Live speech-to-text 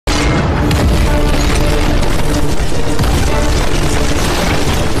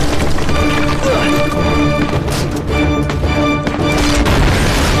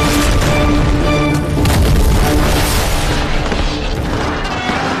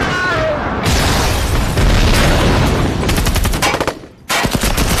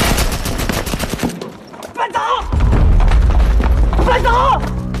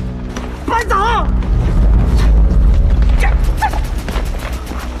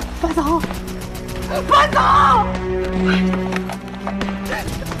班长，班长！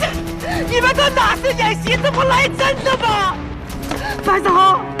你们这哪是演习，这不来真的吗？班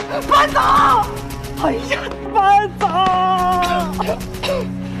长，班长！哎呀，班长！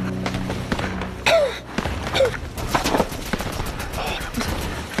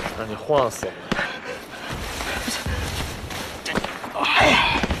让你晃死了！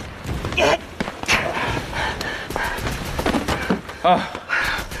啊！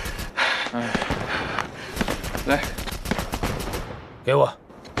哎，来，给我。啊！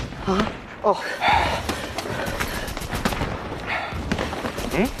哦。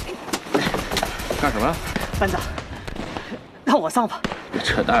嗯？干什么？班长，让我上吧。别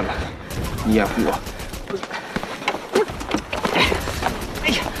扯淡了，你掩护我。不是。哎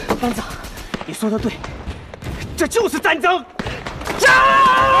呀，班长，你说的对，这就是战争。战！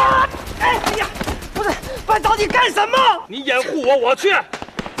哎呀，不是，班长你干什么？你掩护我，我去。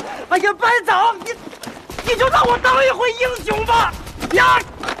哎呀，班长，你就让我当一回英雄吧！呀，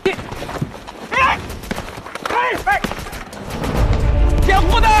你，哎，掩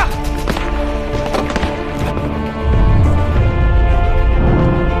护的。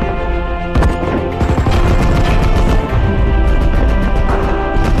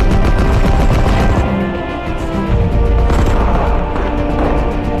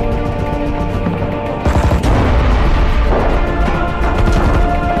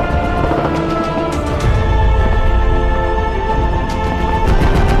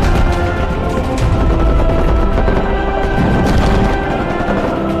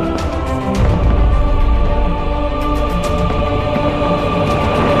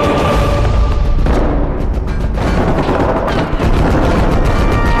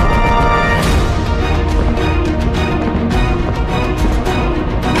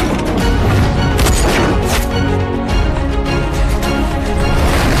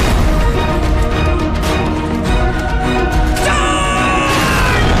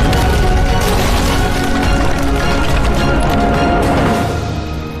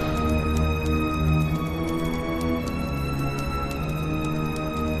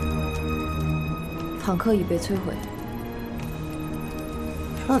坦克已被摧毁。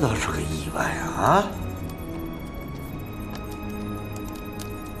这倒是个意外啊！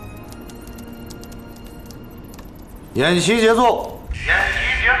演习结束。演习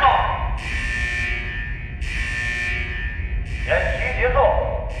结束。演习结束。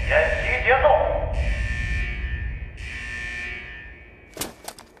演习结束。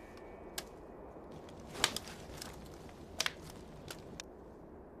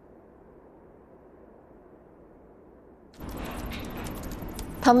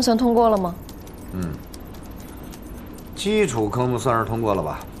他们算通过了吗？基础科目算是通过了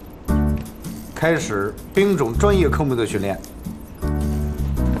吧？开始兵种专业科目的训练。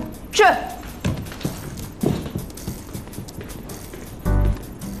是。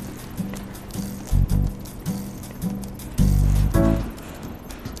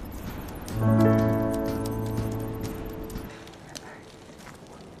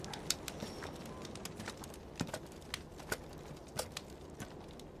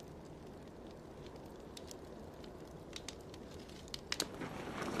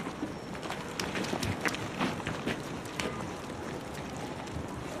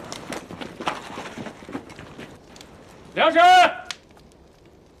梁神，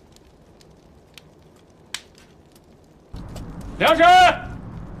梁神，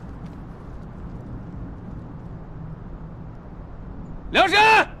梁神，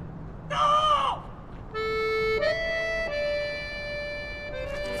到！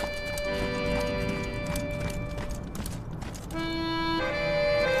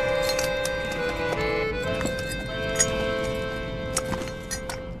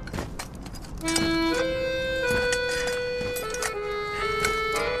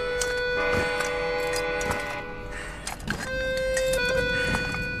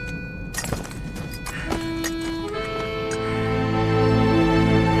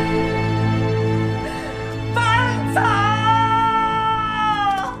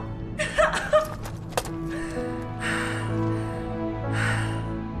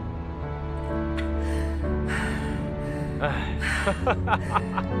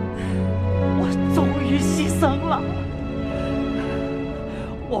我终于牺牲了，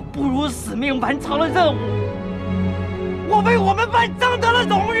我不辱使命，完成了任务，我为我们班争得了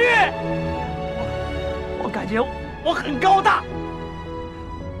荣誉。我感觉我很高大，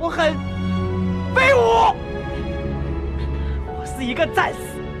我很威武，我是一个战士。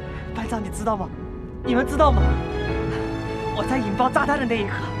班长，你知道吗？你们知道吗？我在引爆炸弹的那一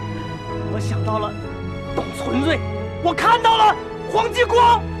刻，我想到了董存瑞，我看到了黄继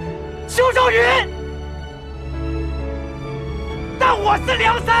光，邱少云。但我是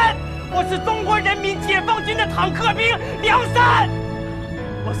梁山，我是中国人民解放军的坦克兵梁山。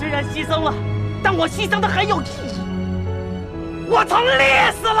我虽然牺牲了，但我牺牲的很有意义。我曾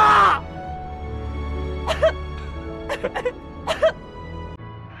烈死了。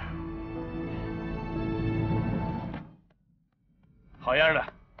好样的！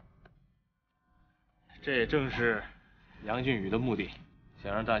这也正是杨靖宇的目的，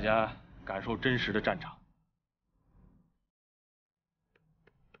想让大家感受真实的战场。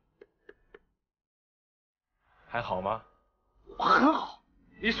还好吗？我很好。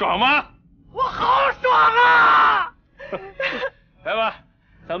你爽吗？我好爽啊！来吧，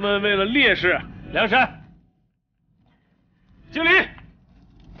咱们为了烈士梁山敬礼！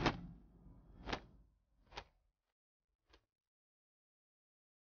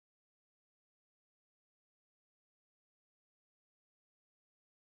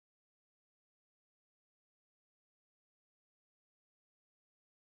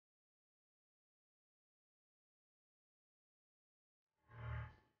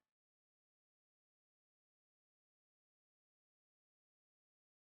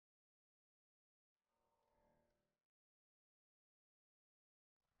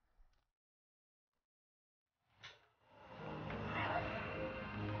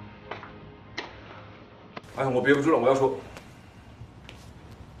哎，我憋不住了，我要说。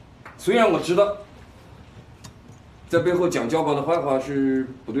虽然我知道，在背后讲教官的坏话是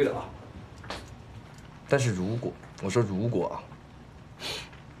不对的啊，但是我说如果啊，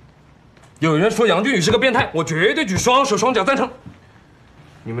有人说杨靖宇是个变态，我绝对举双手双脚赞成。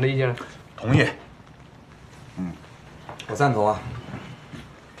你们的意见呢？同意。我赞同啊。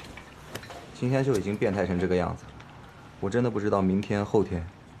今天就已经变态成这个样子了，我真的不知道明天后天，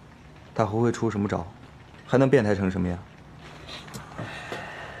他还会出什么招。还能变态成什么样？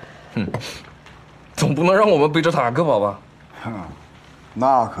总不能让我们背着坦克跑吧？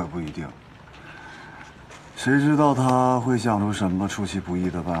那可不一定。谁知道他会想出什么出其不意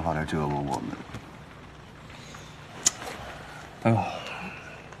的办法来折磨我们？哎呦，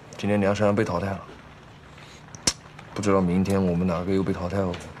今天梁山被淘汰了，不知道明天我们哪个又被淘汰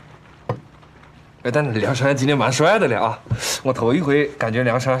哦。哎，但是梁山今天蛮帅的了啊！我头一回感觉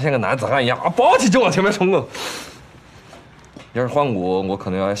梁山像个男子汉一样啊，抱起就往前面冲了。要是换我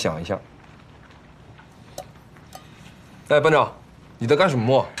可能要想一下。哎，班长，你在干什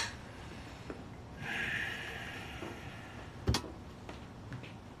么？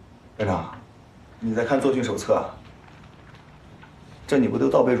班长，你在看作训手册啊？这你不都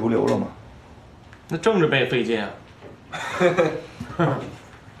倒背如流了吗？那正着背费劲啊。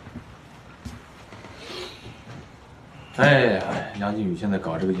哎，杨靖宇现在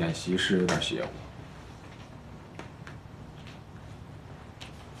搞这个演习是有点邪乎。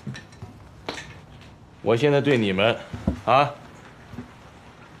我现在对你们，啊，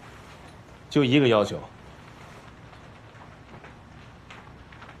就一个要求：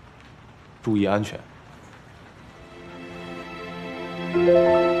注意安全。